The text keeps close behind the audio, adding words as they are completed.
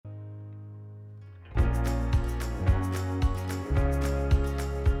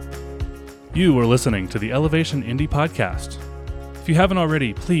You are listening to the Elevation Indy Podcast. If you haven't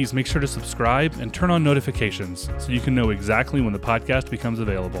already, please make sure to subscribe and turn on notifications so you can know exactly when the podcast becomes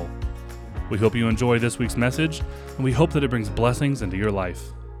available. We hope you enjoy this week's message, and we hope that it brings blessings into your life.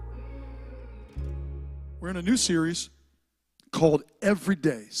 We're in a new series called Every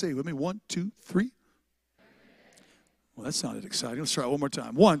Day. Say it with me. 1, 2, 3. Well, that sounded exciting. Let's try it one more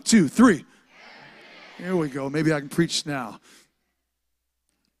time. 1, 2, 3. Here we go. Maybe I can preach now.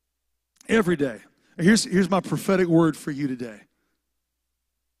 Every day. Here's my prophetic word for you today.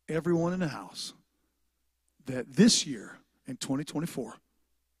 Everyone in the house, that this year in 2024, you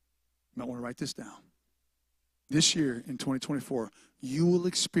might want to write this down. This year in 2024, you will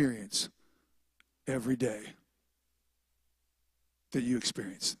experience every day that you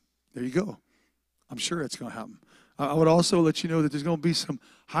experience. There you go. I'm sure it's going to happen. I would also let you know that there's going to be some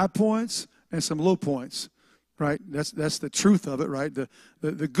high points and some low points, right? That's the truth of it, right?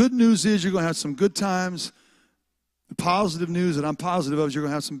 The good news is you're going to have some good times. The positive news that I'm positive of is you're going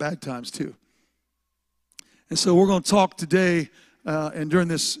to have some bad times too. And so we're going to talk today and during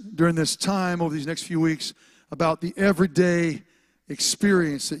this time over these next few weeks about the everyday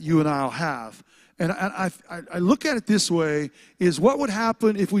experience that you and I will have. And I look at it this way, is what would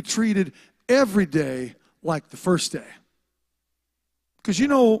happen if we treated every day like the first day? Because you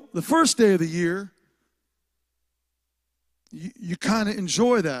know, the first day of the year, you kind of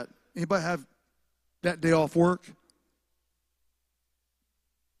enjoy that. Anybody have that day off work?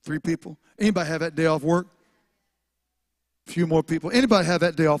 3 people. Anybody have that day off work? A few more people. Anybody have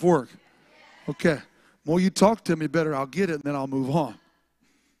that day off work? Okay. More you talk to me, better I'll get it, and then I'll move on.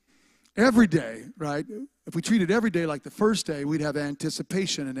 Every day, right? If we treated every day like the first day, we'd have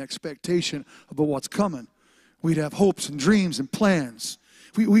anticipation and expectation about what's coming. We'd have hopes and dreams and plans.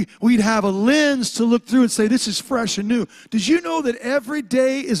 We'd have a lens to look through and say, this is fresh and new. Did you know that every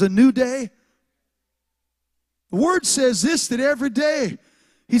day is a new day? The Word says this, that every day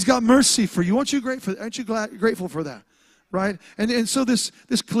He's got mercy for you. Aren't you grateful for that? Right? And so this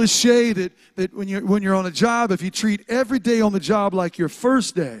cliche that when you're on a job, if you treat every day on the job like your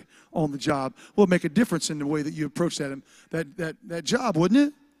first day on the job, will make a difference in the way that you approach that job, wouldn't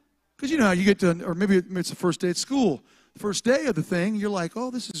it? Because you know how you get to, or maybe it's the first day at school. First day of the thing, you're like,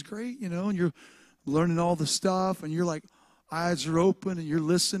 oh, this is great, you know, and you're learning all the stuff, and you're like, eyes are open, and you're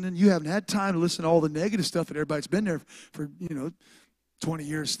listening. You haven't had time to listen to all the negative stuff that everybody's been there for 20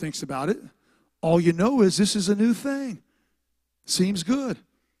 years thinks about it. All you know is this is a new thing. Seems good.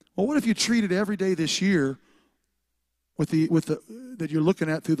 Well, what if you treated every day this year that you're looking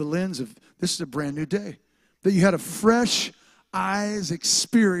at through the lens of this is a brand new day? That you had a fresh eyes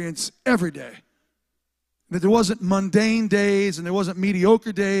experience every day. That there wasn't mundane days, and there wasn't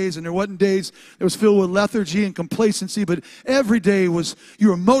mediocre days, and there wasn't days that was filled with lethargy and complacency, but every day you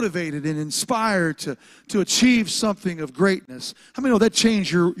were motivated and inspired to achieve something of greatness. How many know that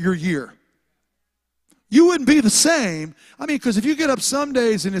changed your year? You wouldn't be the same. I mean, because if you get up some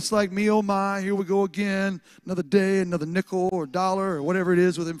days and it's like, me, oh my, here we go again, another day, another nickel or dollar or whatever it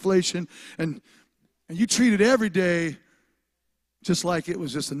is with inflation, and you treat it every day just like it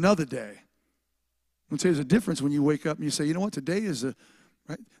was just another day. I'm going to tell you there's a difference when you wake up and you say, you know what, today is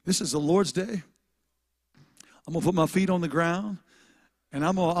this is the Lord's day. I'm going to put my feet on the ground and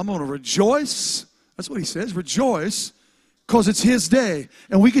I'm going to rejoice. That's what He says, rejoice, because it's His day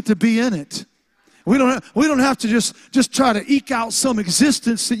and we get to be in it. We don't have to just try to eke out some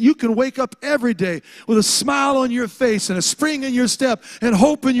existence that you can wake up every day with a smile on your face and a spring in your step and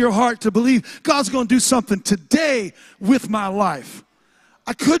hope in your heart to believe God's going to do something today with my life.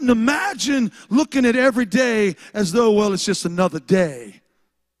 I couldn't imagine looking at every day as though, well, it's just another day.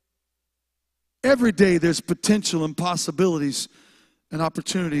 Every day there's potential and possibilities and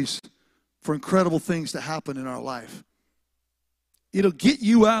opportunities for incredible things to happen in our life. It'll get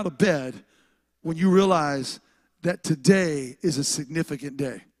you out of bed when you realize that today is a significant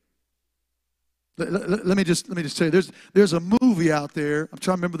day. Let me just tell you, there's a movie out there. I'm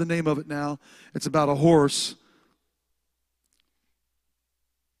trying to remember the name of it now. It's about a horse.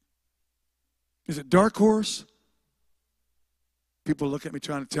 Is it Dark Horse? People look at me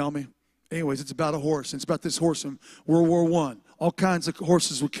trying to tell me. Anyways, it's about a horse. It's about this horse in World War I. All kinds of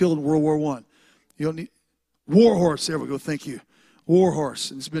horses were killed in World War I. You don't need War Horse. There we go. Thank you. War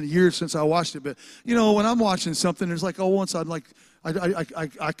Horse. And it's been years since I watched it, but you know, when I'm watching something, there's like, once I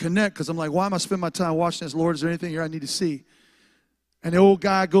connect because I'm like, why am I spending my time watching this? Lord, is there anything here I need to see? And the old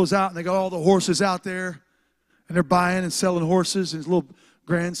guy goes out and they got all the horses out there, and they're buying and selling horses. And his little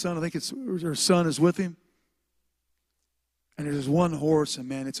grandson, I think her son is with him. And there's one horse, and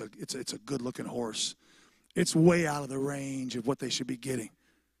man, it's a good-looking horse. It's way out of the range of what they should be getting.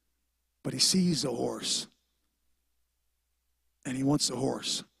 But he sees the horse, and he wants the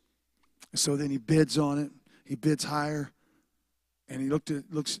horse. And so then he bids on it. He bids higher, and he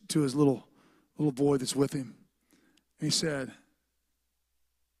looks to his little boy that's with him. And he said,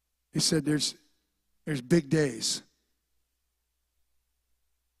 there's big days.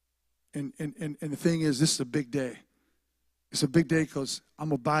 And the thing is, this is a big day. It's a big day because I'm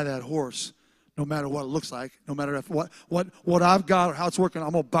going to buy that horse no matter what it looks like, no matter what I've got or how it's working.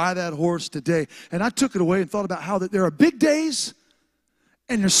 I'm going to buy that horse today. And I took it away and thought about how that there are big days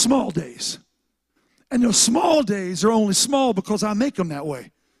and there's small days. And those small days are only small because I make them that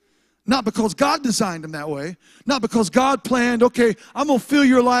way. Not because God designed them that way. Not because God planned, okay, I'm going to fill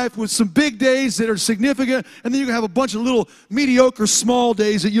your life with some big days that are significant, and then you're going to have a bunch of little mediocre small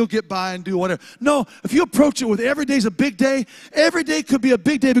days that you'll get by and do whatever. No, if you approach it with every day's a big day, every day could be a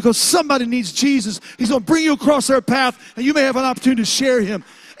big day because somebody needs Jesus. He's going to bring you across their path, and you may have an opportunity to share him.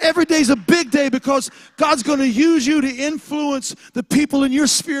 Every day's a big day because God's going to use you to influence the people in your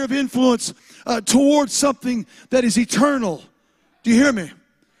sphere of influence towards something that is eternal. Do you hear me?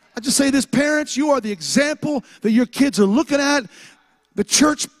 I just say this, parents, you are the example that your kids are looking at. The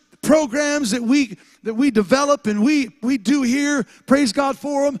church programs that we develop and we do here, praise God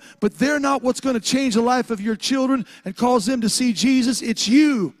for them, but they're not what's going to change the life of your children and cause them to see Jesus. It's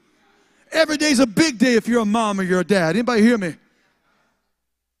you. Every day's a big day if you're a mom or you're a dad. Anybody hear me?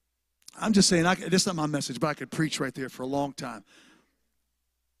 I'm just saying, this is not my message, but I could preach right there for a long time.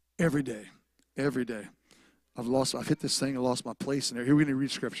 Every day. I've hit this thing, I lost my place in there. Here, we're going to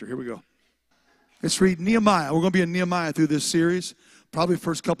read scripture. Here we go. Let's read Nehemiah. We're going to be in Nehemiah through this series. Probably the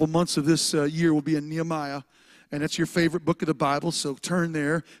first couple months of this year will be in Nehemiah. And that's your favorite book of the Bible, so turn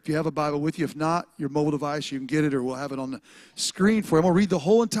there. If you have a Bible with you, if not, your mobile device, you can get it, or we'll have it on the screen for you. I'm going to read the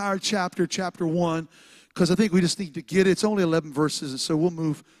whole entire chapter 1, because I think we just need to get it. It's only 11 verses, and so we'll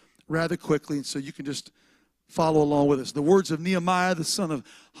move rather quickly, and so you can just follow along with us. The words of Nehemiah, the son of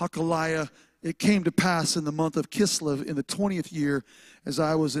Hakaliah. It came to pass in the month of Kislev in the 20th year, as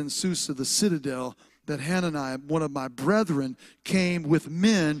I was in Susa, the citadel, that Hananiah, one of my brethren, came with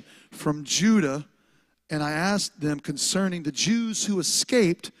men from Judah, and I asked them concerning the Jews who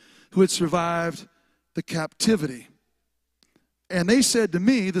escaped, who had survived the captivity. And they said to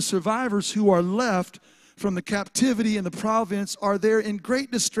me, the survivors who are left from the captivity in the province are there in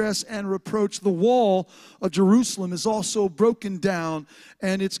great distress and reproach. The wall of Jerusalem is also broken down,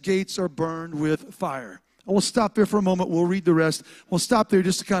 and its gates are burned with fire. And we'll stop there for a moment. We'll read the rest. We'll stop there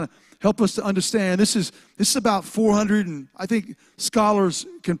just to kind of help us to understand. This is about 400, and I think scholars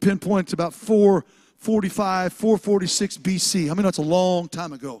can pinpoint to about 445, 446 BC. I mean, that's a long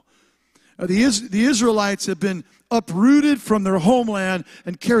time ago. The Israelites have been uprooted from their homeland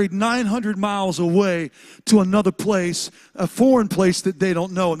and carried 900 miles away to another place, a foreign place that they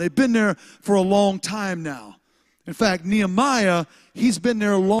don't know. And they've been there for a long time now. In fact, Nehemiah, he's been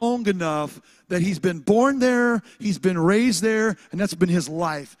there long enough that he's been born there, he's been raised there, and that's been his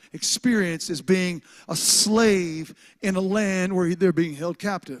life experience as being a slave in a land where they're being held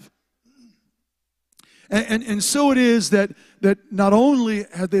captive. And so it is that not only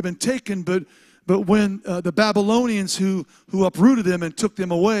have they been taken, but when the Babylonians who uprooted them and took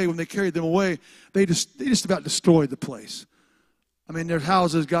them away, when they carried them away, they just about destroyed the place. I mean, their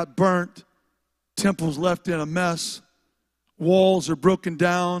houses got burnt, temples left in a mess, walls are broken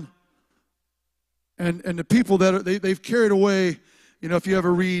down, and the people that they've carried away. You know, if you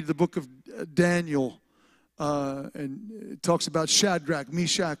ever read the book of Daniel. And it talks about Shadrach,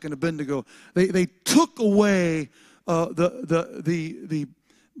 Meshach, and Abednego. They took away the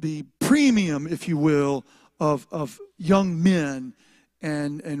premium, if you will, of young men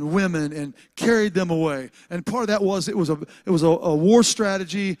and women, and carried them away. And part of that was it was a war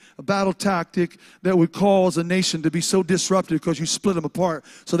strategy, a battle tactic that would cause a nation to be so disrupted because you split them apart.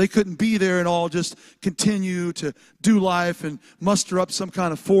 So they couldn't be there and all just continue to do life and muster up some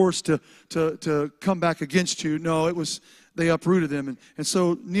kind of force to come back against you. No, it was they uprooted them. And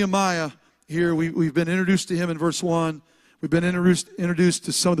so Nehemiah here, we've been introduced to him in verse 1. We've been introduced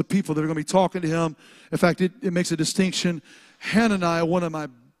to some of the people that are going to be talking to him. In fact, it makes a distinction. Hananiah, one of my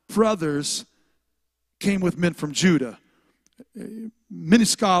brothers, came with men from Judah. Many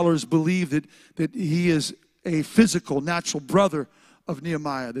scholars believe that he is a physical, natural brother of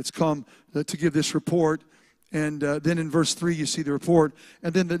Nehemiah that's come to give this report. And then in verse 3, you see the report.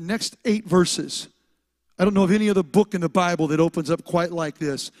 And then the next 8 verses, I don't know of any other book in the Bible that opens up quite like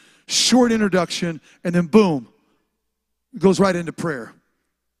this. Short introduction, and then boom, it goes right into prayer.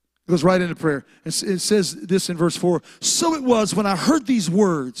 It goes right into prayer. It says this in verse 4. So it was when I heard these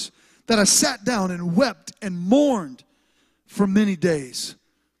words that I sat down and wept and mourned for many days.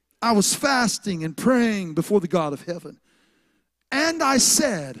 I was fasting and praying before the God of heaven. And I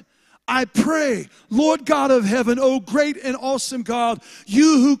said, I pray, Lord God of heaven, O great and awesome God,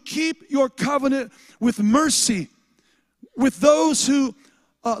 you who keep your covenant with mercy with those who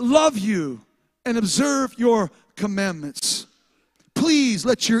love you and observe your commandments. Please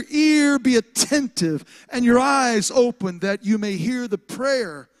let your ear be attentive and your eyes open, that you may hear the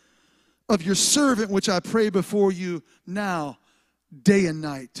prayer of your servant, which I pray before you now, day and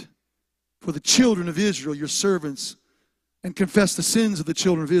night, for the children of Israel, your servants, and confess the sins of the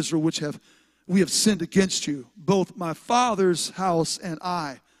children of Israel, which we have sinned against you. Both my father's house and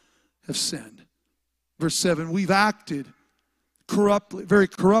I have sinned. Verse 7, we've acted corruptly, very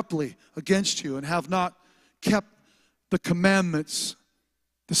corruptly against you, and have not kept the commandments,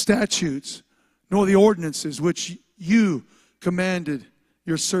 the statutes, nor the ordinances which you commanded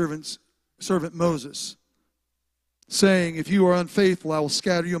your servant Moses, saying, if you are unfaithful, I will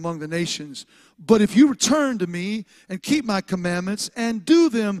scatter you among the nations. But if you return to me and keep my commandments and do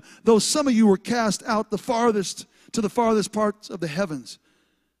them, though some of you were cast out to the farthest parts of the heavens,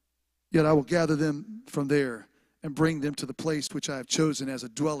 yet I will gather them from there and bring them to the place which I have chosen as a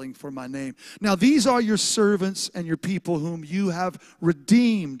dwelling for my name. Now these are your servants and your people, whom you have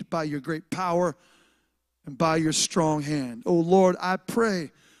redeemed by your great power and by your strong hand. O Lord, I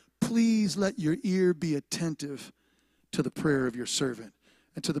pray, please let your ear be attentive to the prayer of your servant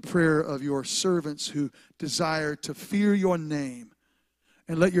and to the prayer of your servants who desire to fear your name.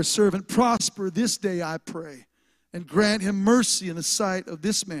 And let your servant prosper this day, I pray, and grant him mercy in the sight of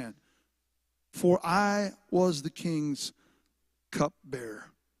this man. For I was the king's cupbearer.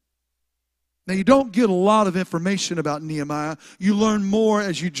 Now, you don't get a lot of information about Nehemiah. You learn more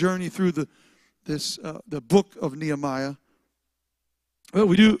as you journey through the book of Nehemiah. Well,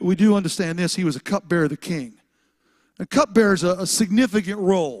 we do understand this. He was a cupbearer of the king. A cupbearer is a significant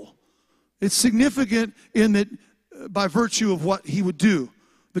role. It's significant in that by virtue of what he would do.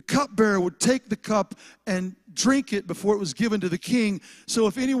 The cupbearer would take the cup and drink it before it was given to the king. So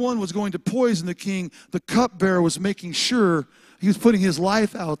if anyone was going to poison the king, the cupbearer was making sure he was putting his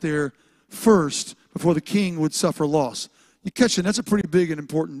life out there first before the king would suffer loss. You catch it? That's a pretty big and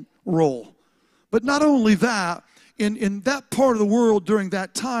important role. But not only that, in that part of the world during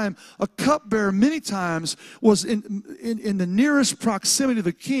that time, a cupbearer many times was in the nearest proximity to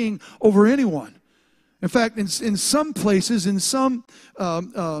the king over anyone. In fact, in some places, in some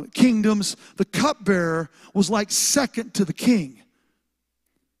kingdoms, the cupbearer was like second to the king.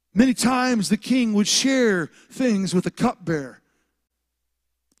 Many times the king would share things with the cupbearer,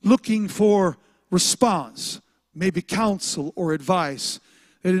 looking for response, maybe counsel or advice.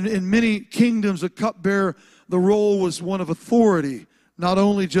 And in many kingdoms, the cupbearer, the role was one of authority, not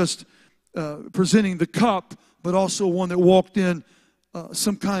only just presenting the cup, but also one that walked in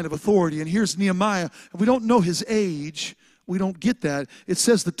some kind of authority. And here's Nehemiah. We don't know his age. We don't get that. It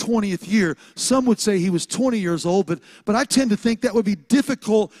says the 20th year. Some would say he was 20 years old, but I tend to think that would be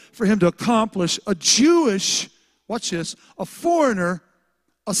difficult for him to accomplish. A Jewish, watch this, a foreigner,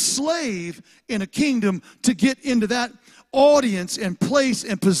 a slave in a kingdom, to get into that audience and place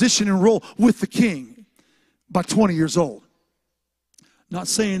and position and role with the king by 20 years old. Not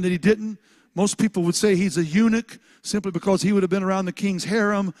saying that he didn't. Most people would say he's a eunuch simply because he would have been around the king's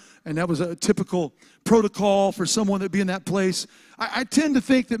harem, and that was a typical protocol for someone to be in that place. I tend to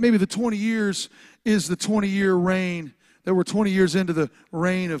think that maybe the 20 years is the 20-year reign, that we're 20 years into the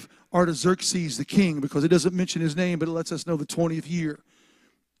reign of Artaxerxes the king, because it doesn't mention his name, but it lets us know the 20th year.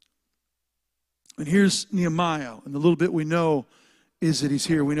 And here's Nehemiah, and the little bit we know is that he's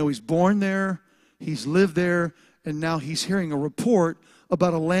here. We know he's born there, he's lived there, and now he's hearing a report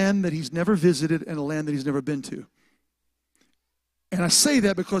about a land that he's never visited and a land that he's never been to. And I say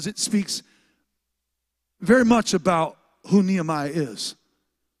that because it speaks very much about who Nehemiah is.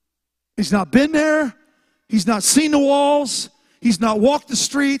 He's not been there. He's not seen the walls. He's not walked the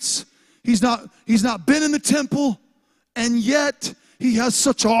streets. He's not been in the temple. And yet he has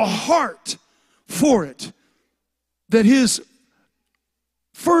such a heart for it that his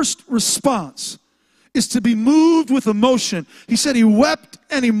first response is to be moved with emotion. He said he wept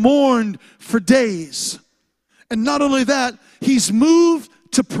and he mourned for days. And not only that, he's moved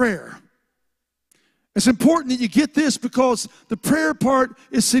to prayer. It's important that you get this, because the prayer part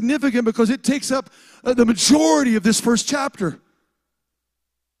is significant, because it takes up the majority of this first chapter.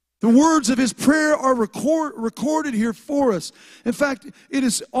 The words of his prayer are recorded here for us. In fact, it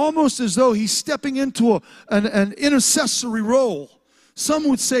is almost as though he's stepping into an intercessory role. Some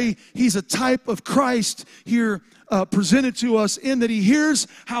would say he's a type of Christ here presented to us, in that he hears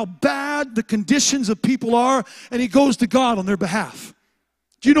how bad the conditions of people are, and he goes to God on their behalf.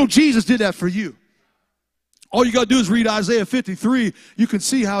 Do you know Jesus did that for you? All you got to do is read Isaiah 53. You can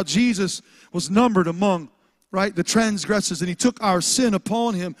see how Jesus was numbered among, right, the transgressors, and he took our sin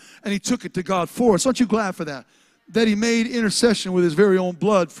upon him, and he took it to God for us. Aren't you glad for that? That he made intercession with his very own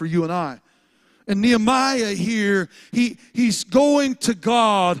blood for you and I. And Nehemiah here, he's going to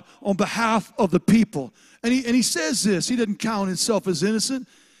God on behalf of the people. And he says this. He doesn't count himself as innocent.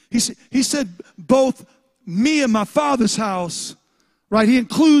 He said, both me and my father's house, right? He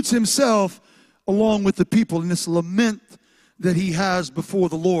includes himself along with the people in this lament that he has before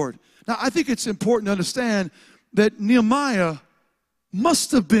the Lord. Now, I think it's important to understand that Nehemiah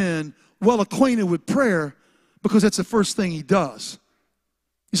must have been well acquainted with prayer, because that's the first thing he does.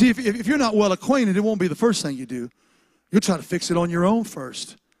 You see, if you're not well acquainted, it won't be the first thing you do. You'll try to fix it on your own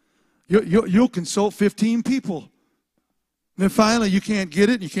first. You'll consult 15 people. And then finally, you can't get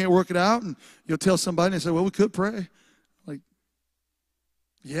it, and you can't work it out, and you'll tell somebody, and they say, well, we could pray. Like,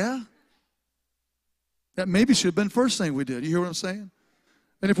 yeah? That maybe should have been the first thing we did. You hear what I'm saying?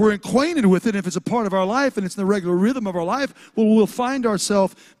 And if we're acquainted with it, if it's a part of our life, and it's in the regular rhythm of our life, well, we'll find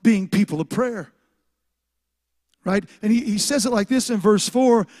ourselves being people of prayer. Right? And he says it like this in verse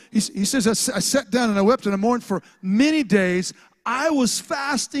 4. He says, I sat down and I wept and I mourned for many days. I was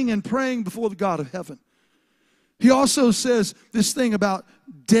fasting and praying before the God of heaven. He also says this thing about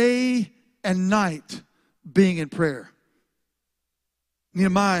day and night being in prayer.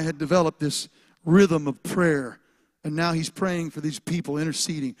 Nehemiah had developed this rhythm of prayer, and now he's praying for these people,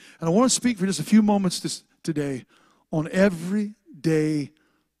 interceding. And I want to speak for just a few moments today on everyday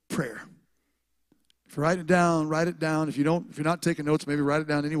prayer. If you write it down, write it down. If you're not taking notes, maybe write it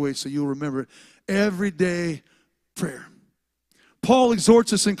down anyway so you'll remember it. Everyday prayer. Paul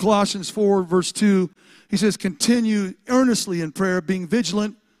exhorts us in Colossians 4, verse 2. He says, continue earnestly in prayer, being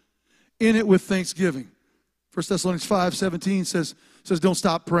vigilant in it with thanksgiving. 1 Thessalonians 5:17 says, don't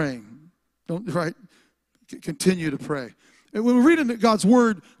stop praying. Continue to pray. And when we read in God's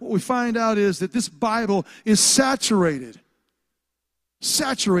Word, what we find out is that this Bible is saturated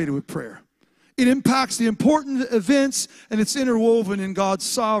with prayer. It impacts the important events, and it's interwoven in God's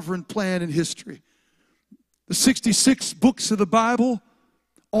sovereign plan and history. The 66 books of the Bible,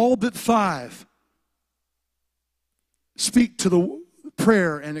 all but 5, speak to the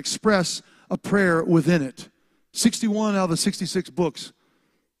prayer and express a prayer within it. 61 out of the 66 books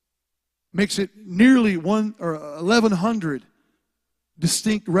makes it nearly 1,100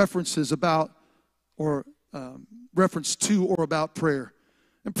 distinct references about or reference to or about prayer.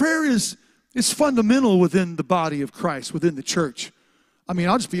 And prayer is fundamental within the body of Christ, within the church. I mean,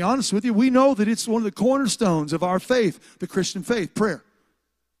 I'll just be honest with you. We know that it's one of the cornerstones of our faith, the Christian faith, prayer.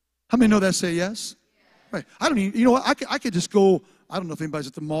 How many know that? Say yes. Right. I don't even, you know what? I could just go, I don't know if anybody's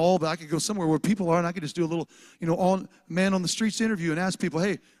at the mall, but I could go somewhere where people are, and I could just do a little, man on the streets interview and ask people,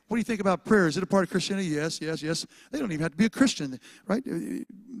 hey, what do you think about prayer? Is it a part of Christianity? Yes, yes, yes. They don't even have to be a Christian, right?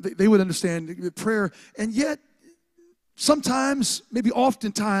 They would understand prayer. And yet, sometimes, maybe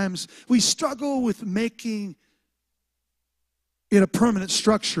oftentimes, we struggle with making it a permanent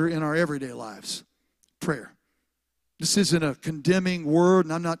structure in our everyday lives. Prayer. This isn't a condemning word,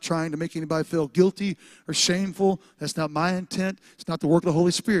 and I'm not trying to make anybody feel guilty or shameful. That's not my intent. It's not the work of the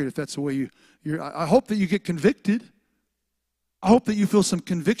Holy Spirit, if that's the way I hope that you get convicted. I hope that you feel some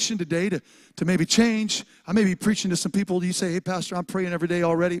conviction today to maybe change. I may be preaching to some people. You say, hey, Pastor, I'm praying every day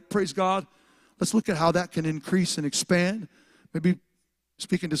already. Praise God. Let's look at how that can increase and expand. Maybe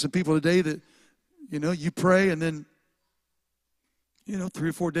speaking to some people today that, you pray and then, 3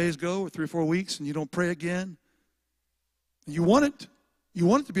 or 4 days go or 3 or 4 weeks and you don't pray again. You want it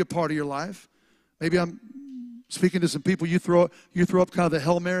to be a part of your life. Maybe I'm speaking to some people, you throw up kind of the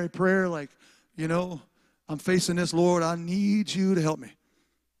Hail Mary prayer, like, I'm facing this, Lord, I need you to help me.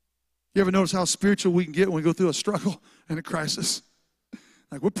 You ever notice how spiritual we can get when we go through a struggle and a crisis?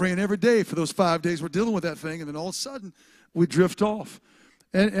 Like, we're praying every day for those 5 days we're dealing with that thing, and then all of a sudden we drift off.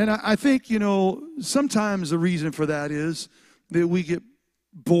 And I think, sometimes the reason for that is that we get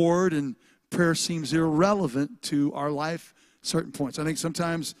bored and prayer seems irrelevant to our life at certain points. I think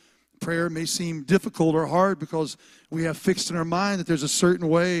sometimes prayer may seem difficult or hard because we have fixed in our mind that there's a certain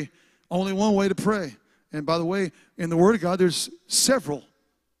way, only one way to pray. And by the way, in the Word of God, there's several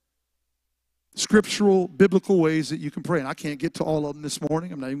scriptural, biblical ways that you can pray. And I can't get to all of them this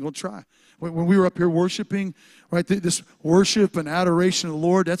morning. I'm not even going to try. When we were up here worshiping, right, this worship and adoration of the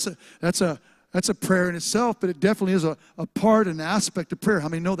Lord, that's a prayer in itself, but it definitely is a part and aspect of prayer. How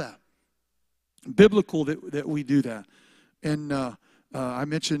many know that? Biblical that we do that. And I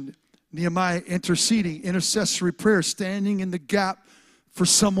mentioned Nehemiah interceding, intercessory prayer, standing in the gap for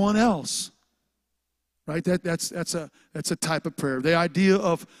someone else. right? That's a type of prayer. The idea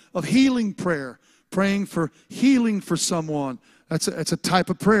of healing prayer, praying for healing for someone, that's a type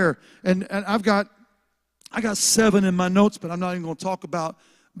of prayer. And I got 7 in my notes, but I'm not even going to talk about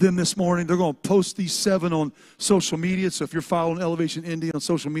them this morning. They're going to post these 7 on social media. So if you're following Elevation Indy on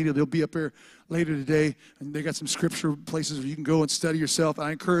social media, they'll be up there later today. And they got some scripture places where you can go and study yourself.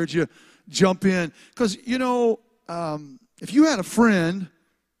 I encourage you, jump in. Because, if you had a friend,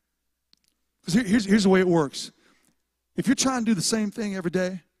 because here's the way it works. If you're trying to do the same thing every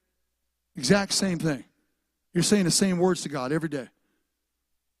day, exact same thing, you're saying the same words to God every day,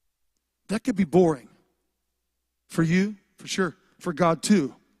 that could be boring. For you, for sure. For God,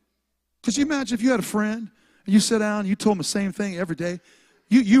 too. Because you imagine if you had a friend, and you sat down, and you told him the same thing every day.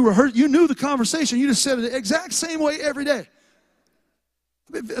 You knew the conversation. You just said it the exact same way every day.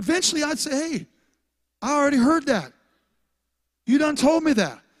 Eventually, I'd say, hey, I already heard that. You done told me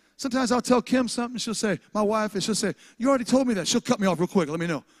that. Sometimes I'll tell Kim something, she'll say, my wife, and she'll say, you already told me that. She'll cut me off real quick. Let me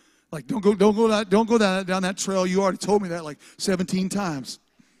know. Like, don't go down that trail. You already told me that like 17 times.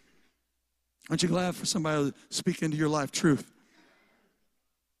 Aren't you glad for somebody to speak into your life truth?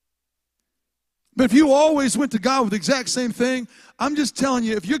 But if you always went to God with the exact same thing, I'm just telling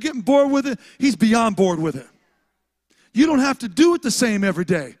you, if you're getting bored with it, he's beyond bored with it. You don't have to do it the same every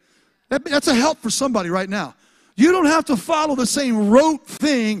day. That's a help for somebody right now. You don't have to follow the same rote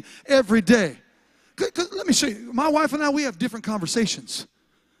thing every day. Let me show you. My wife and I, we have different conversations.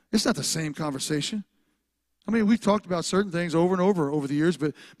 It's not the same conversation. I mean, we've talked about certain things over and over the years,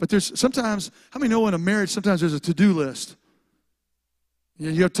 but there's sometimes, how many know in a marriage, sometimes there's a to-do list.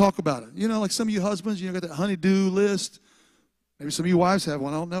 You have to talk about it. Like some of you husbands, got that honey-do list. Maybe some of you wives have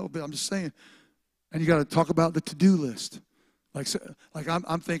one. I don't know, but I'm just saying. And you got to talk about the to-do list. Like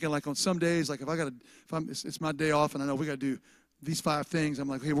I'm thinking, like on some days, like it's my day off, and I know we got to do these 5 things. I'm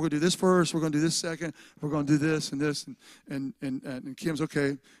like, hey, we're going to do this first. We're going to do this second. We're going to do this and this, and Kim's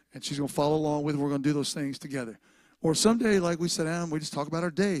okay, and she's going to follow along with it. We're going to do those things together. Or someday, like we sit down, we just talk about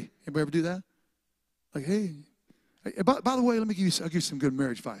our day. Anybody ever do that? Like, hey. By the way, I'll give you some good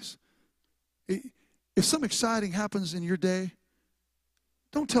marriage advice. If something exciting happens in your day,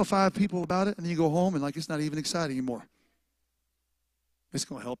 don't tell 5 people about it, and then you go home and like it's not even exciting anymore. It's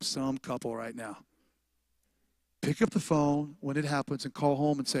going to help some couple right now. Pick up the phone when it happens and call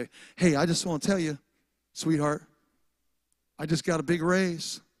home and say, hey, I just want to tell you, sweetheart, I just got a big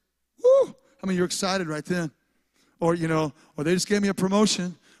raise. Woo! I mean, you're excited right then. Or they just gave me a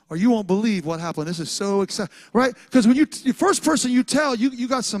promotion. Or you won't believe what happened. This is so exciting, right? Because when the first person you tell, you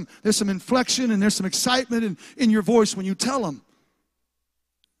got there's some inflection and there's some excitement in your voice when you tell them.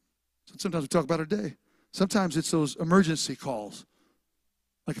 So sometimes we talk about our day. Sometimes it's those emergency calls.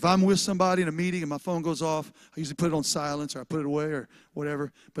 Like if I'm with somebody in a meeting and my phone goes off, I usually put it on silence or I put it away or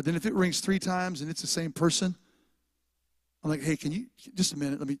whatever. But then if it rings 3 times and it's the same person, I'm like, hey, can you, just a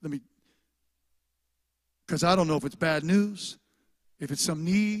minute, let me, because I don't know if it's bad news. If it's some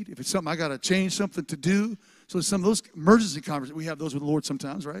need, if it's something I got to change something to do. So some of those emergency conversations, we have those with the Lord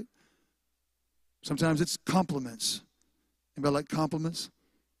sometimes, right? Sometimes it's compliments. Anybody like compliments?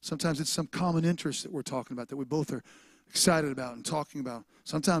 Sometimes it's some common interest that we're talking about that we both are excited about and talking about.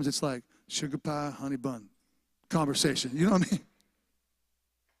 Sometimes it's like sugar pie, honey bun conversation. You know what I mean?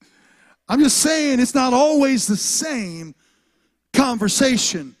 I'm just saying it's not always the same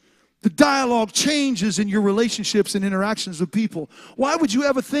conversation. The dialogue changes in your relationships and interactions with people. Why would you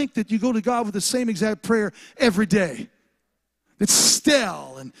ever think that you go to God with the same exact prayer every day? It's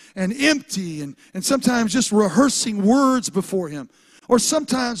stale and empty and sometimes just rehearsing words before Him. Or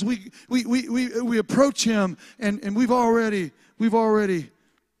sometimes we approach Him and we've already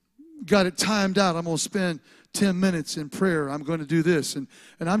got it timed out. I'm going to spend 10 minutes in prayer. I'm going to do this. And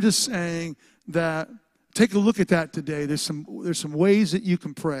I'm just saying that take a look at that today. There's some ways that you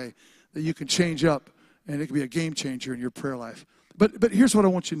can pray, that you can change up, and it can be a game changer in your prayer life. But here's what I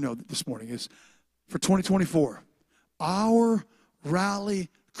want you to know this morning is for 2024, our rally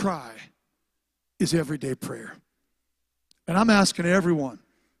cry is everyday prayer. And I'm asking everyone,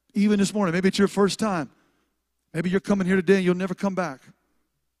 even this morning, maybe it's your first time. Maybe you're coming here today and you'll never come back.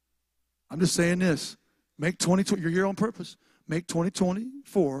 I'm just saying this. Make 2020, you're here on purpose. Make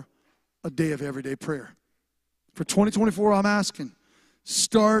 2024 a day of everyday prayer. For 2024, I'm asking,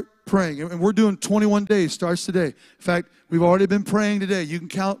 start praying. And we're doing 21 days, starts today. In fact, we've already been praying today. You can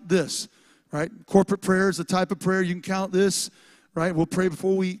count this, right? Corporate prayer is the type of prayer. You can count this, right? We'll pray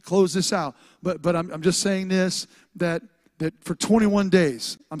before we close this out. But I'm just saying this, that for 21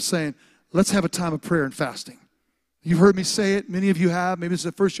 days, I'm saying, let's have a time of prayer and fasting. You've heard me say it. Many of you have. Maybe it's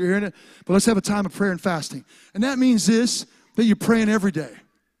the first you're hearing it. But let's have a time of prayer and fasting. And that means this, that you're praying every day.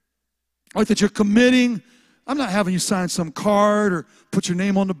 Like that you're committing. I'm not having you sign some card or put your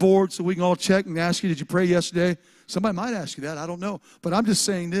name on the board so we can all check and ask you, did you pray yesterday? Somebody might ask you that. I don't know. But I'm just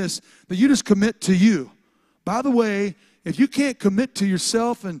saying this, that you just commit to you. By the way, if you can't commit to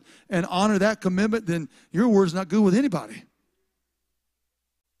yourself and honor that commitment, then your word's not good with anybody.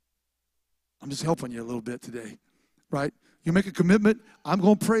 I'm just helping you a little bit today, right? You make a commitment, I'm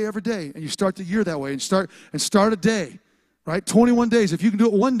going to pray every day. And you start the year that way and start a day, right? 21 days. If you can do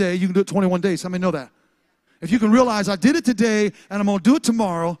it one day, you can do it 21 days. How many know that? If you can realize I did it today and I'm going to do it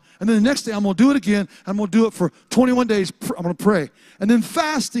tomorrow, and then the next day I'm going to do it again, I'm going to do it for 21 days, I'm going to pray. And then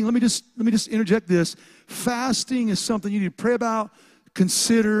fasting, let me just interject this. Fasting is something you need to pray about,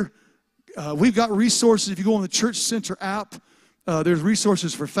 consider. We've got resources. If you go on the Church Center app, there's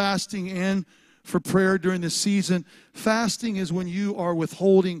resources for fasting and for prayer during this season. Fasting is when you are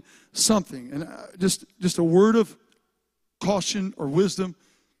withholding something. And just a word of caution or wisdom.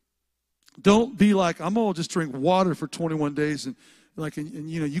 Don't be like, I'm going to just drink water for 21 days and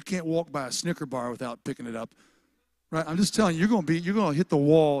you can't walk by a Snicker bar without picking it up. Right? I'm just telling you, you're going to hit the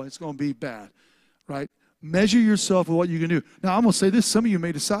wall. It's going to be bad. Right? Measure yourself with what you can do. Now, I'm going to say this. Some of you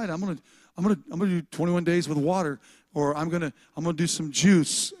may decide, I'm going to do 21 days with water, or I'm going to do some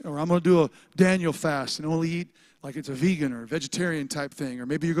juice, or I'm going to do a Daniel fast and only eat like it's a vegan or vegetarian type thing, or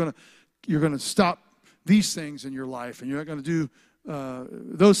maybe you're going to stop these things in your life and you're not going to do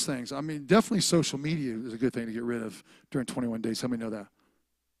those things. I mean, definitely social media is a good thing to get rid of during 21 days. How many know that?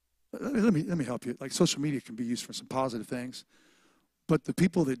 Let me help you. Like, social media can be used for some positive things, but the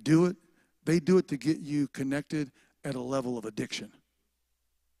people that do it, they do it to get you connected at a level of addiction.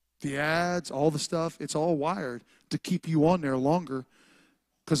 The ads, all the stuff, it's all wired to keep you on there longer,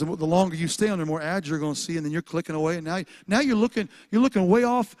 because the longer you stay on there, the more ads you're going to see, and then you're clicking away, and now you're looking way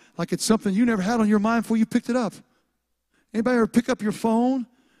off like it's something you never had on your mind before you picked it up. Anybody ever pick up your phone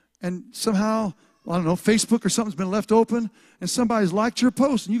and somehow, I don't know, Facebook or something's been left open and somebody's liked your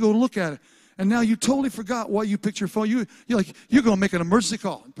post and you go look at it and now you totally forgot why you picked your phone. You're going to make an emergency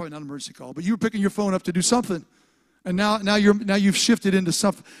call. Probably not an emergency call, but you were picking your phone up to do something. And now you've shifted into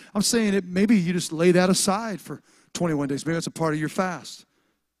something. I'm saying that maybe you just lay that aside for 21 days. Maybe that's a part of your fast,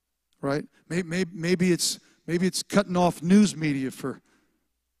 right? Maybe it's cutting off news media for.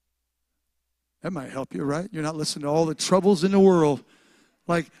 That might help you, right? You're not listening to all the troubles in the world.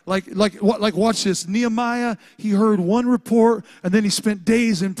 Like watch this. Nehemiah, he heard one report, and then he spent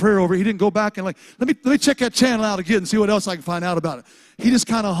days in prayer over it. He didn't go back and let me check that channel out again and see what else I can find out about it. He just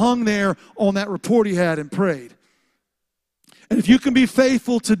kind of hung there on that report he had and prayed. And if you can be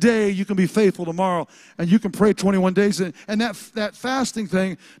faithful today, you can be faithful tomorrow, and you can pray 21 days. And that fasting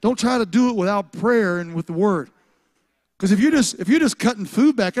thing, don't try to do it without prayer and with the Word. Because if you're just cutting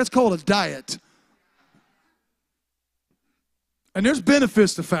food back, that's called a diet. And there's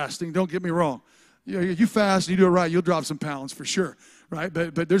benefits to fasting, don't get me wrong. You fast and you do it right, you'll drop some pounds for sure, right?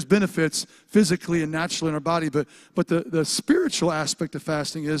 But there's benefits physically and naturally in our body. But the spiritual aspect of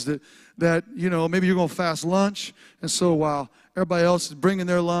fasting is that maybe you're going to fast lunch, and so while everybody else is bringing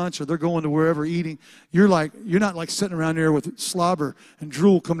their lunch or they're going to wherever eating, you're not like sitting around there with slobber and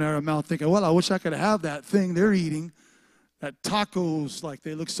drool coming out of your mouth thinking, well, I wish I could have that thing they're eating. That tacos, like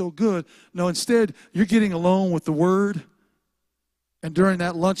they look so good. No, instead, you're getting alone with the Word. And during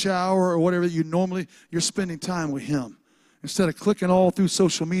that lunch hour or whatever you're spending time with Him. Instead of clicking all through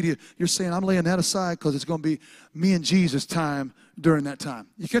social media, you're saying, I'm laying that aside because it's going to be me and Jesus time during that time.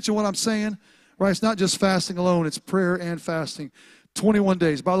 You catching what I'm saying? Right? It's not just fasting alone. It's prayer and fasting. 21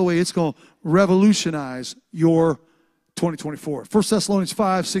 days. By the way, it's going to revolutionize your 2024. 1 Thessalonians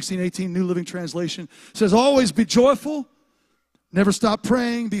 5, 16, 18, New Living Translation says, always be joyful. Never stop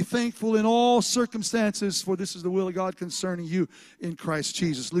praying. Be thankful in all circumstances, for this is the will of God concerning you in Christ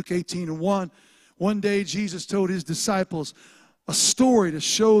Jesus. Luke 18:1. One day Jesus told His disciples a story to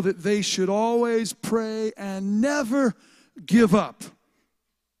show that they should always pray and never give up.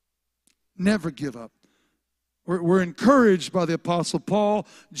 Never give up. We're encouraged by the Apostle Paul.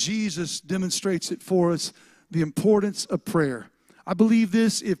 Jesus demonstrates it for us, the importance of prayer. I believe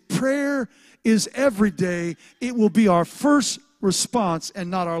this: if prayer is every day, it will be our first response and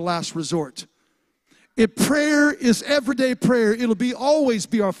not our last resort. If prayer is everyday prayer, it'll always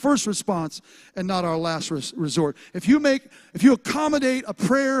be our first response and not our last resort. If you accommodate a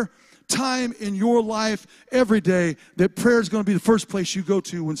prayer time in your life every day, that prayer is going to be the first place you go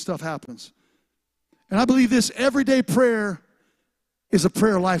to when stuff happens. And I believe this: everyday prayer is a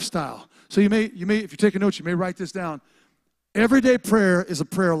prayer lifestyle. So you may, if you're taking notes, you may write this down. Everyday prayer is a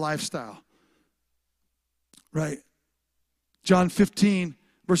prayer lifestyle. Right? John 15,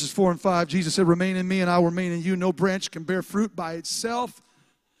 verses 4 and 5, Jesus said, remain in me and I will remain in you. No branch can bear fruit by itself.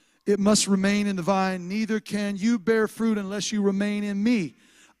 it must remain in the vine. Neither can you bear fruit unless you remain in me.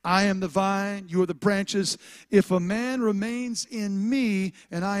 I am the vine, you are the branches. If a man remains in me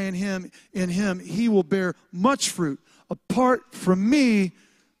and I in him, he will bear much fruit. Apart from me,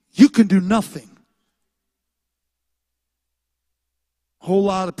 you can do nothing. A whole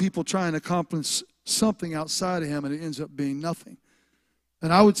lot of people trying to accomplish something outside of him, and it ends up being nothing.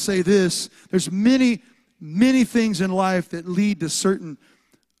 And I would say this, there's many, many things in life that lead to certain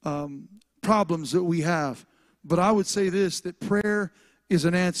problems that we have. But I would say this, that prayer is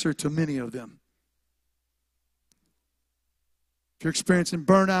an answer to many of them. If you're experiencing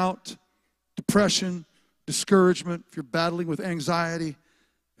burnout, depression, discouragement, if you're battling with anxiety,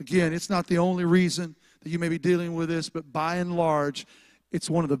 again, it's not the only reason that you may be dealing with this, but by and large, it's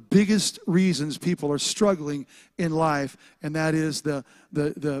one of the biggest reasons people are struggling in life, and that is the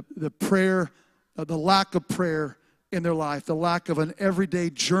prayer, the lack of prayer in their life, the lack of an everyday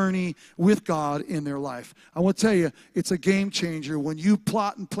journey with God in their life. I want to tell you, it's a game changer when you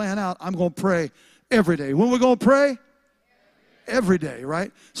plot and plan out, I'm going to pray every day. When we're going to pray? Every day,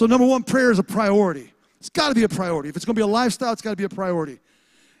 right? So number one, prayer is a priority. It's got to be a priority. If it's going to be a lifestyle, it's got to be a priority.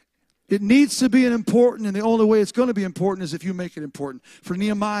 It needs to be an important, and the only way it's going to be important is if you make it important. For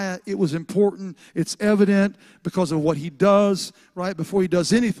Nehemiah, it was important. It's evident because of what he does, right, before he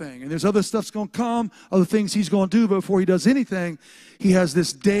does anything. And there's other stuff's going to come, other things he's going to do, but before he does anything, he has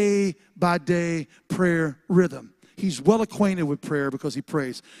this day-by-day prayer rhythm. He's well acquainted with prayer because he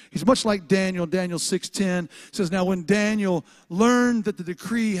prays. He's much like Daniel. Daniel 6:10 says, now when Daniel learned that the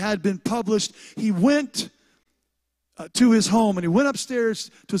decree had been published, he went to his home, and he went upstairs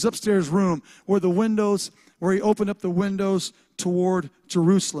to his upstairs room where he opened up the windows toward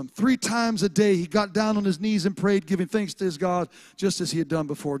Jerusalem. 3 times a day he got down on his knees and prayed, giving thanks to his God, just as he had done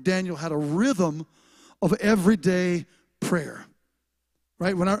before. Daniel had a rhythm of everyday prayer.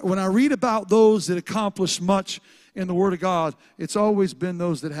 Right? When I read about those that accomplished much in the Word of God, it's always been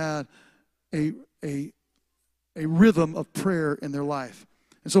those that had a rhythm of prayer in their life.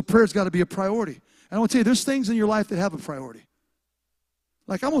 And so prayer's got to be a priority. And I want to tell you, there's things in your life that have a priority.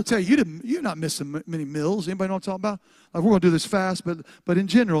 Like I'm going to tell you, you're not missing many meals. Anybody know what I'm talking about? Like we're going to do this fast, but in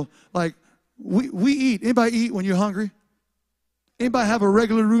general, like we eat. Anybody eat when you're hungry? Anybody have a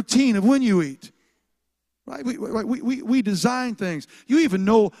regular routine of when you eat? Right? We design things. You even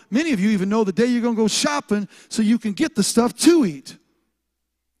know, many of you even know the day you're going to go shopping so you can get the stuff to eat.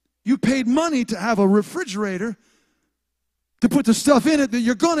 You paid money to have a refrigerator to put the stuff in it that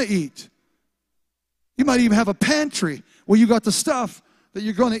you're going to eat. You might even have a pantry where you got the stuff that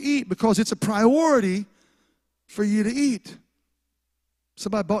you're going to eat because it's a priority for you to eat.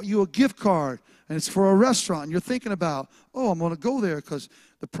 Somebody bought you a gift card and it's for a restaurant and you're thinking about, oh, I'm going to go there because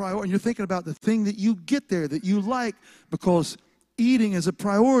the priority, and you're thinking about the thing that you get there that you like because eating is a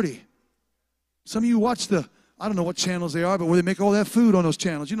priority. Some of you watch I don't know what channels they are, but where they make all that food on those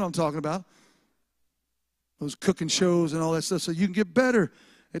channels. You know what I'm talking about. Those cooking shows and all that stuff so you can get better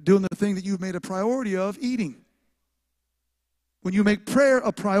at doing the thing that you've made a priority of, eating. When you make prayer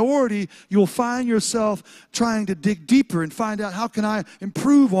a priority, you'll find yourself trying to dig deeper and find out, how can I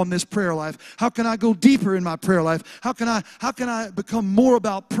improve on this prayer life? How can I go deeper in my prayer life? How can I become more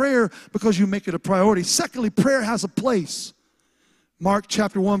about prayer because you make it a priority? Secondly, prayer has a place. Mark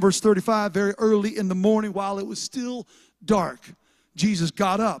chapter 1, verse 35, very early in the morning while it was still dark, Jesus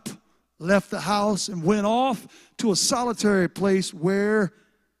got up, left the house, and went off to a solitary place where,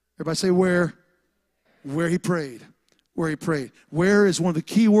 everybody say where? Where he prayed. Where he prayed. Where is one of the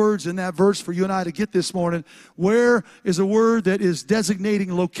key words in that verse for you and I to get this morning. Where is a word that is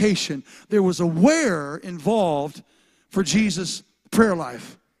designating location. There was a where involved for Jesus' prayer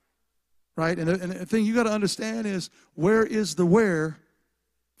life. Right? And the thing you got to understand is, where is the where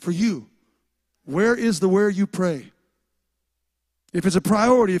for you? Where is the where you pray? If it's a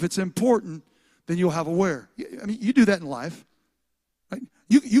priority, if it's important, then you'll have a where. I mean, you do that in life. Right?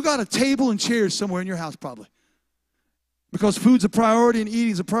 You got a table and chairs somewhere in your house probably. Because food's a priority and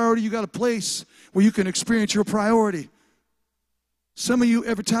eating's a priority, you got a place where you can experience your priority. Some of you,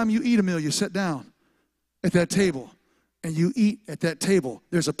 every time you eat a meal, you sit down at that table and you eat at that table.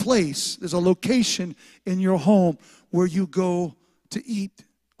 There's a place, there's a location in your home where you go to eat,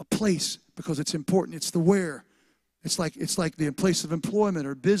 a place, because it's important. It's the where. It's like the place of employment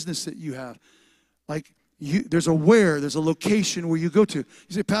or business that you have. Like there's a where, there's a location where you go to. You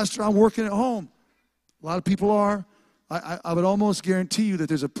say, Pastor, I'm working at home. A lot of people are. I would almost guarantee you that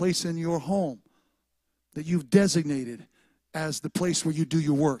there's a place in your home that you've designated as the place where you do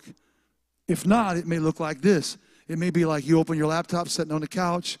your work. If not, it may look like this. It may be like you open your laptop, sitting on the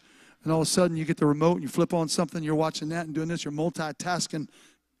couch, and all of a sudden you get the remote and you flip on something, you're watching that and doing this, you're multitasking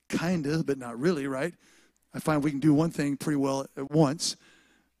kind of, but not really, right? I find we can do one thing pretty well at once.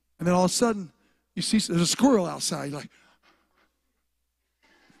 And then all of a sudden, you see there's a squirrel outside. You're like,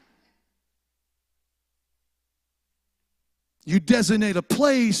 you designate a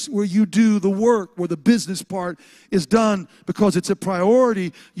place where you do the work, where the business part is done because it's a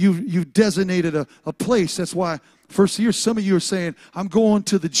priority. You've designated a place. That's why first year, some of you are saying, I'm going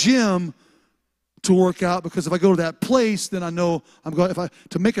to the gym to work out because if I go to that place, then I know I'm going.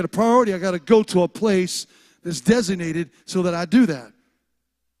 To make it a priority, I got to go to a place that's designated so that I do that.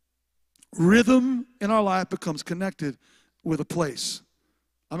 Rhythm in our life becomes connected with a place.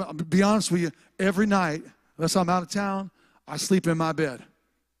 I'm going to be honest with you. Every night, unless I'm out of town, I sleep in my bed.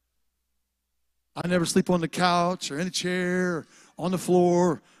 I never sleep on the couch or in a chair or on the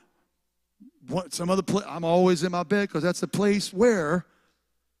floor. Some other place. I'm always in my bed because that's the place where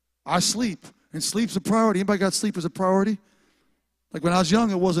I sleep. And sleep's a priority. Anybody got sleep as a priority? Like when I was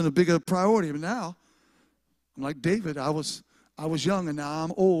young, it wasn't a big a priority. But now, I'm like David. I was young and now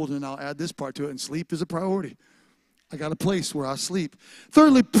I'm old, and I'll add this part to it. And sleep is a priority. I got a place where I sleep.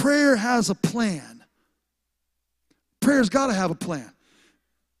 Thirdly, prayer has a plan. Prayer's got to have a plan.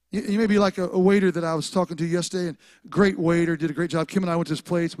 You may be like a waiter that I was talking to yesterday, and great waiter, did a great job. Kim and I went to this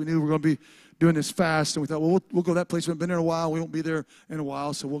place. We knew we were going to be doing this fast, and we thought, well, we'll go to that place. We haven't been there in a while. We won't be there in a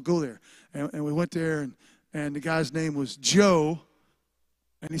while, so we'll go there. And we went there, and the guy's name was Joe,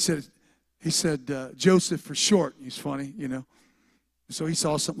 and he said Joseph for short. He's funny, you know. So he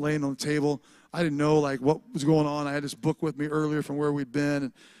saw something laying on the table. I didn't know like what was going on. I had this book with me earlier from where we'd been,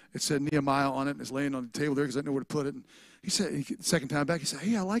 and it said Nehemiah on it, and it's laying on the table there because I didn't know where to put it. And he said, the second time back, he said,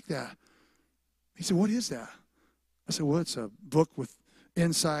 hey, I like that. He said, what is that? I said, well, it's a book with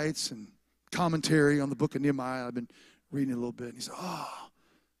insights and commentary on the book of Nehemiah. I've been reading it a little bit. And he said, oh.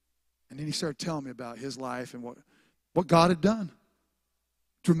 And then he started telling me about his life and what God had done.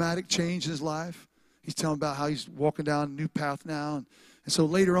 Dramatic change in his life. He's telling about how he's walking down a new path now. And so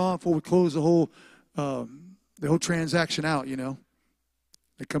later on, before we close the whole transaction out, you know,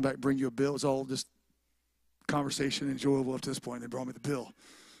 they come back and bring you a bill. It's all just conversation, enjoyable up to this point. They brought me the bill.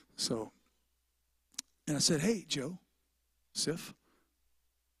 So, and I said, hey, Joe, Sif.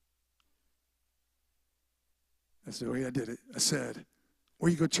 That's the way I did it. I said,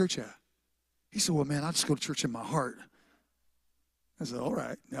 where you go to church at? He said, well, man, I just go to church in my heart. I said, all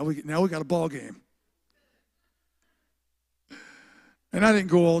right, now we got a ball game. And I didn't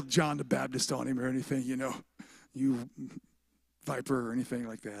go all John the Baptist on him or anything, you know, you viper or anything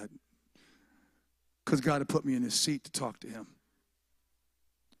like that. Because God had put me in his seat to talk to him.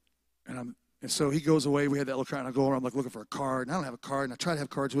 And so he goes away. We had that little car, and I go around, I'm like looking for a card. And I don't have a card, and I try to have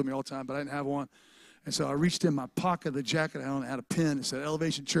cards with me all the time, but I didn't have one. And so I reached in my pocket of the jacket I owned, and had a pen. It said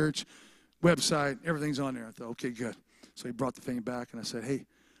Elevation Church website. Everything's on there. I thought, okay, good. So he brought the thing back, and I said, hey,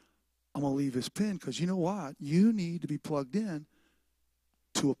 I'm going to leave this pen because you know what? You need to be plugged in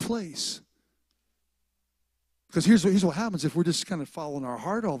to a place. Because here's what happens if we're just kind of following our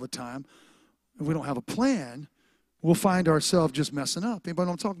heart all the time and we don't have a plan, we'll find ourselves just messing up. Anybody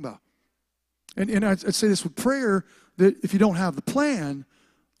know what I'm talking about? And I'd say this with prayer, that if you don't have the plan,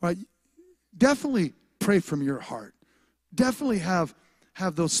 right, definitely pray from your heart. Definitely have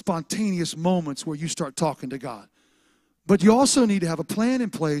those spontaneous moments where you start talking to God. But you also need to have a plan in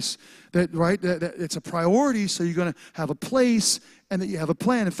place that it's a priority, so you're going to have a place and that you have a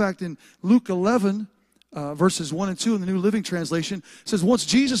plan. In fact, in Luke 11, verses 1 and 2 in the New Living Translation, it says, once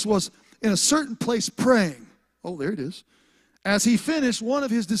Jesus was in a certain place praying. Oh, there it is. As he finished, one of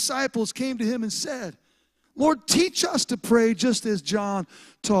his disciples came to him and said, Lord, teach us to pray just as John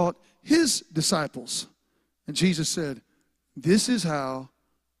taught his disciples. And Jesus said, this is how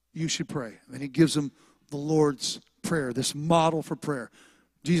you should pray. And then he gives them the Lord's Prayer, this model for prayer.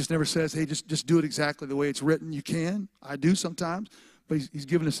 Jesus never says, hey, just do it exactly the way it's written. You can. I do sometimes. But he's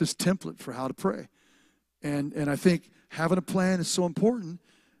given us this template for how to pray. And I think having a plan is so important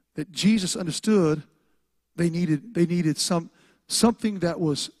that Jesus understood they needed something that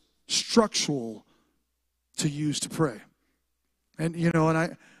was structural to use to pray. And, you know, and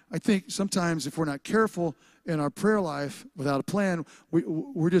I think sometimes if we're not careful in our prayer life without a plan,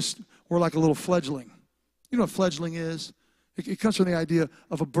 we're like a little fledgling. You know what fledgling is? It comes from the idea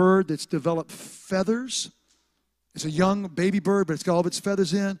of a bird that's developed feathers. It's a young baby bird, but it's got all of its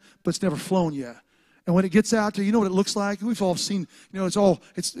feathers in, but it's never flown yet. And when it gets out there, you know what it looks like? We've all seen, you know,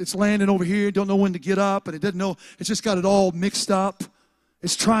 it's landing over here, don't know when to get up, and it doesn't know, it's just got it all mixed up.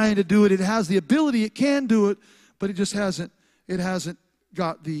 It's trying to do it. It has the ability, it can do it, but it just hasn't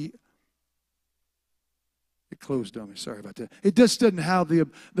got the, it closed on me, sorry about that. It just doesn't have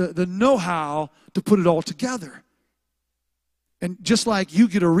the know-how to put it all together. And just like you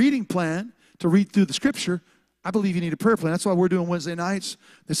get a reading plan to read through the Scripture, I believe you need a prayer plan. That's why we're doing Wednesday nights.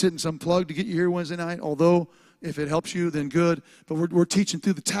 This isn't some plug to get you here Wednesday night, although if it helps you, then good. But we're teaching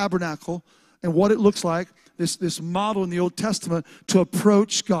through the tabernacle and what it looks like, this model in the Old Testament to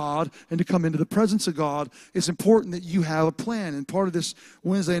approach God and to come into the presence of God. It's important that you have a plan. And part of this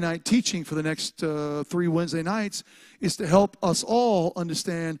Wednesday night teaching for the next 3 Wednesday nights is to help us all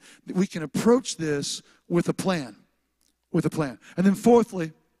understand that we can approach this with a plan. With a plan. And then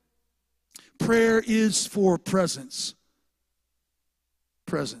fourthly, prayer is for presence.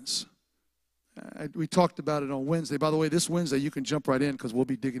 Presence. We talked about it on Wednesday. By the way, this Wednesday you can jump right in because we'll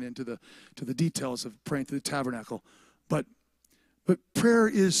be digging into the details of praying through the tabernacle. But prayer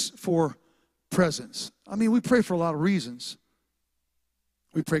is for presence. I mean, we pray for a lot of reasons.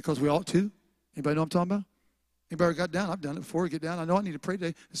 We pray because we ought to. Anybody know what I'm talking about? Anybody ever got down? I've done it before. Get down. I know I need to pray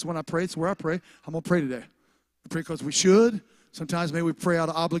today. This is when I pray. It's where I pray. I'm going to pray today. We pray because we should. Sometimes maybe we pray out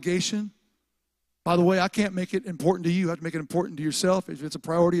of obligation. By the way, I can't make it important to you. You have to make it important to yourself. If it's a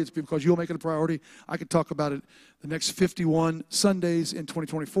priority, it's because you'll make it a priority. I could talk about it the next 51 Sundays in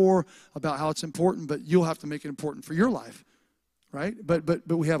 2024 about how it's important, but you'll have to make it important for your life, right? But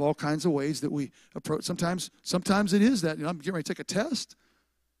we have all kinds of ways that we approach. Sometimes it is that. I'm getting ready to take a test.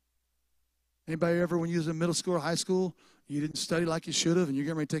 Anybody ever, when you was in middle school or high school, you didn't study like you should have, and you're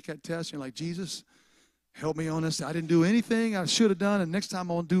getting ready to take that test, and you're like, Jesus, help me on this. I didn't do anything I should have done, and next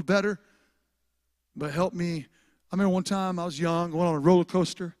time I'm going to do better. But help me. I remember one time I was young, going on a roller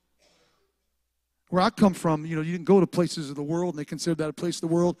coaster. Where I come from, you didn't go to places of the world, and they considered that a place of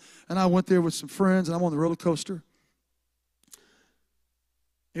the world. And I went there with some friends, and I'm on the roller coaster.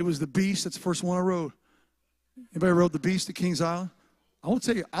 It was the Beast. That's the first one I rode. Anybody rode the Beast at Kings Island? I want to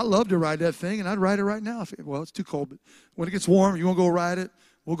tell you, I love to ride that thing, and I'd ride it right now. Well, it's too cold, but when it gets warm, you want to go ride it,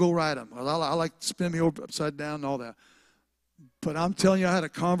 we'll go ride them. I like to spin me over upside down and all that. But I'm telling you, I had a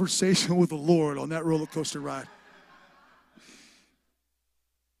conversation with the Lord on that roller coaster ride.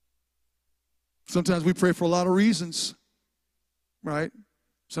 Sometimes we pray for a lot of reasons, right?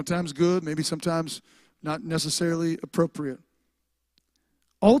 Sometimes good, maybe sometimes not necessarily appropriate.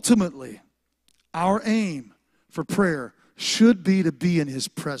 Ultimately, our aim for prayer should be to be in His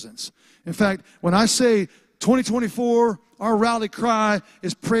presence. In fact, when I say 2024, our rally cry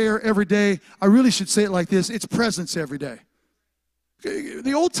is prayer every day, I really should say it like this: it's presence every day.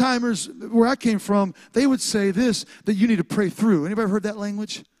 The old timers, where I came from, they would say this, that you need to pray through. Anybody ever heard that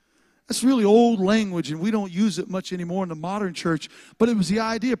language? That's really old language, and we don't use it much anymore in the modern church. But it was the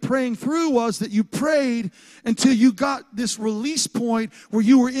idea. Praying through was that you prayed until you got this release point where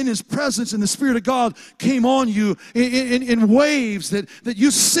you were in His presence and the Spirit of God came on you in waves that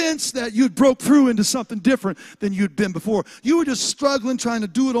you sensed that you'd broke through into something different than you'd been before. You were just struggling, trying to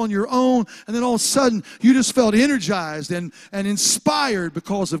do it on your own, and then all of a sudden you just felt energized and inspired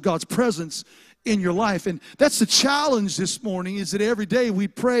because of God's presence in your life. And that's the challenge this morning, is that every day we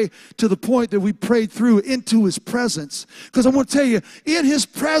pray to the point that we prayed through into His presence. Because I want to tell you, in His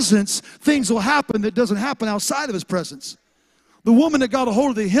presence, things will happen that doesn't happen outside of His presence. The woman that got a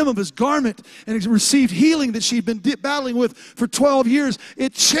hold of the hem of His garment and received healing that she'd been battling with for 12 years,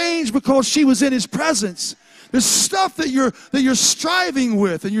 it changed because she was in His presence. There's stuff that you're striving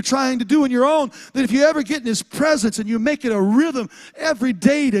with and you're trying to do on your own, that if you ever get in His presence and you make it a rhythm every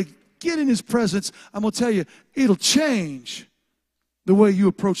day to get in His presence, I'm going to tell you, it'll change the way you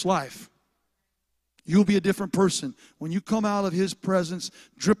approach life. You'll be a different person. When you come out of His presence,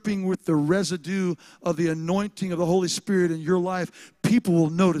 dripping with the residue of the anointing of the Holy Spirit in your life, people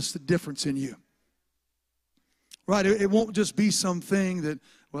will notice the difference in you. Right? It won't just be something that,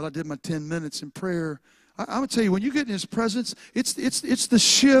 well, I did my 10 minutes in prayer. I'm going to tell you, when you get in His presence, it's the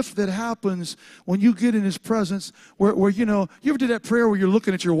shift that happens when you get in His presence where you ever did that prayer where you're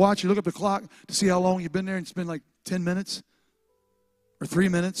looking at your watch, you look at the clock to see how long you've been there, and it's been like 10 minutes or 3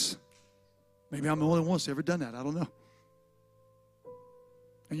 minutes. Maybe I'm the only one that's ever done that. I don't know.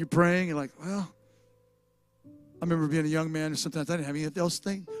 And you're praying, you're like, well, I remember being a young man, and sometimes I didn't have anything else to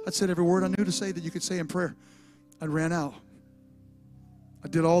think. I said every word I knew to say that you could say in prayer. I ran out. I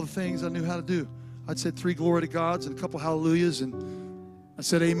did all the things I knew how to do. I'd said 3 glory to Gods and a couple hallelujahs, and I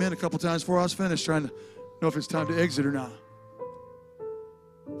said amen a couple times before I was finished, trying to know if it's time to exit or not.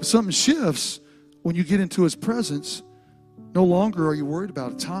 But something shifts when you get into His presence. No longer are you worried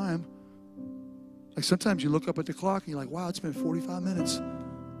about a time. Like sometimes you look up at the clock and you're like, wow, it's been 45 minutes.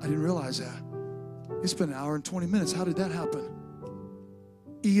 I didn't realize that. It's been an hour and 20 minutes. How did that happen?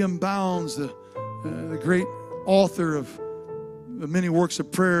 E.M. Bounds, the great author of the many works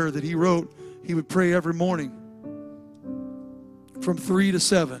of prayer that he wrote, he would pray every morning from 3 to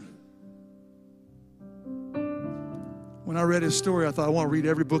 7. When I read his story, I thought, I want to read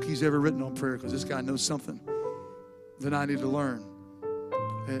every book he's ever written on prayer because this guy knows something that I need to learn.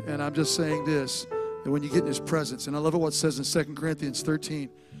 And I'm just saying this, that when you get in his presence, and I love it what it says in 2 Corinthians 13,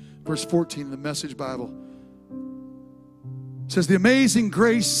 verse 14 in the Message Bible. It says, the amazing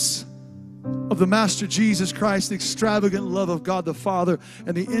grace of the Master Jesus Christ, the extravagant love of God the Father,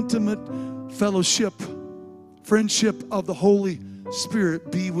 and the intimate fellowship, friendship of the Holy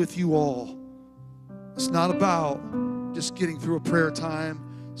Spirit be with you all. It's not about just getting through a prayer time.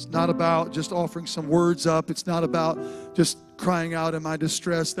 It's not about just offering some words up. It's not about just crying out in my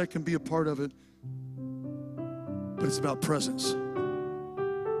distress. That can be a part of it. But it's about presence. I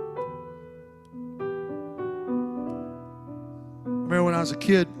remember when I was a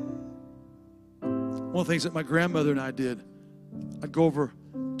kid, one of the things that my grandmother and I did, I'd go over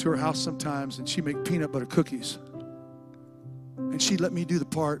to her house sometimes and she'd make peanut butter cookies. And she'd let me do the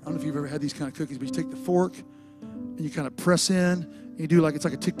part. I don't know if you've ever had these kind of cookies, but you take the fork and you kind of press in and you do like, it's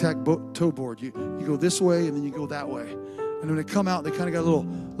like a tic-tac-toe board. You go this way and then you go that way. And when they come out, they kind of got a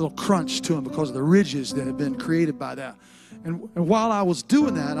little crunch to them because of the ridges that have been created by that. And while I was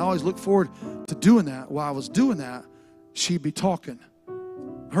doing that, I always look forward to doing that. While I was doing that, she'd be talking.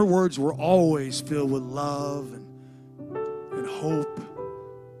 Her words were always filled with love and hope.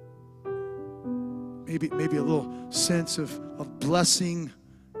 Maybe a little sense of blessing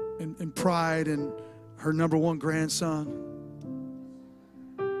and pride in her number one grandson.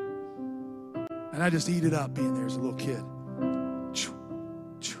 And I just eat it up being there as a little kid.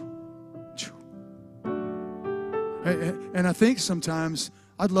 And I think sometimes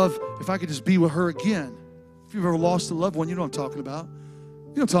I'd love if I could just be with her again. If you've ever lost a loved one, you know what I'm talking about. You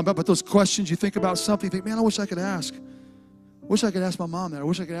know what I'm talking about, but those questions you think about something, you think, man, I wish I could ask. I wish I could ask my mom that. I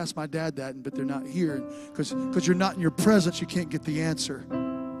wish I could ask my dad that, but they're not here. Because you're not in your presence, you can't get the answer.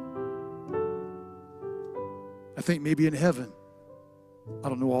 I think maybe in heaven, I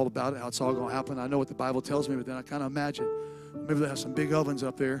don't know all about it, how it's all going to happen. I know what the Bible tells me, but then I kind of imagine. Maybe they'll have some big ovens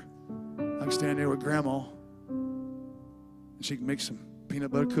up there. I can stand there with Grandma, and she can make some peanut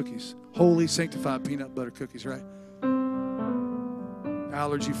butter cookies. Holy, sanctified peanut butter cookies, right?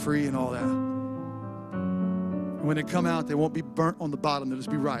 Allergy-free and all that. And when they come out, they won't be burnt on the bottom. They'll just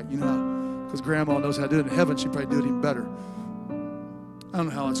be right. You know how? Because Grandma knows how to do it. In heaven, she'd probably do it even better. I don't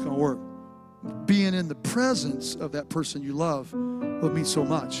know how it's going to work. Being in the presence of that person you love will mean so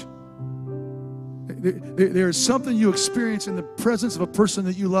much. There is something you experience in the presence of a person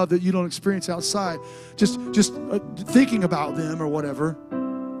that you love that you don't experience outside. Just thinking about them or whatever,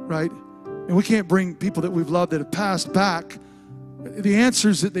 right? And we can't bring people that we've loved that have passed back the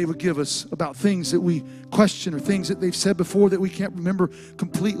answers that they would give us about things that we question or things that they've said before that we can't remember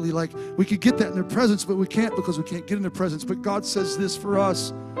completely. Like we could get that in their presence, but we can't because we can't get in their presence. But God says this for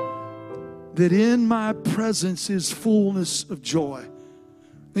us, that in my presence is fullness of joy.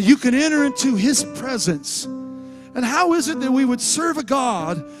 That you can enter into His presence. And how is it that we would serve a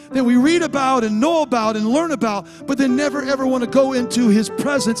God that we read about and know about and learn about, but then never ever want to go into His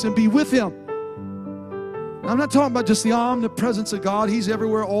presence and be with Him? I'm not talking about just the omnipresence of God. He's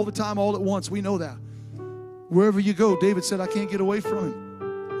everywhere all the time, all at once. We know that. Wherever you go, David said, I can't get away from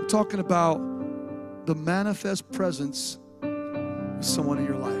Him. I'm talking about the manifest presence of someone in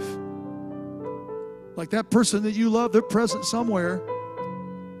your life. Like that person that you love, they're present somewhere.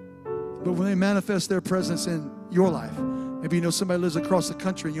 But when they manifest their presence in your life, maybe you know somebody lives across the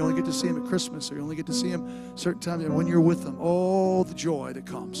country and you only get to see them at Christmas, or you only get to see them a certain time. And when you're with them, oh, the joy that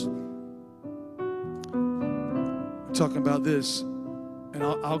comes. I'm talking about this, and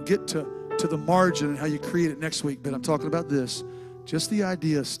I'll get to the margin and how you create it next week, but I'm talking about this. Just the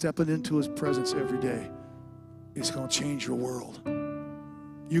idea of stepping into His presence every day is going to change your world.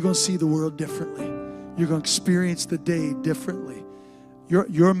 You're going to see the world differently. You're going to experience the day differently.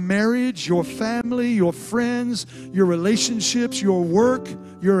 Your marriage, your family, your friends, your relationships, your work,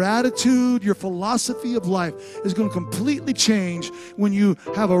 your attitude, your philosophy of life is going to completely change when you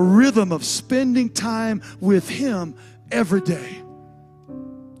have a rhythm of spending time with Him every day.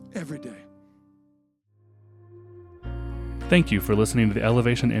 Every day. Thank you for listening to the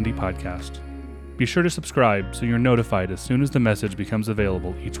Elevation Indy podcast. Be sure to subscribe so you're notified as soon as the message becomes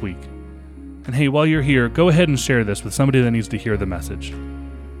available each week. And hey, while you're here, go ahead and share this with somebody that needs to hear the message.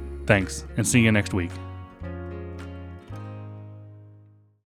 Thanks, and see you next week.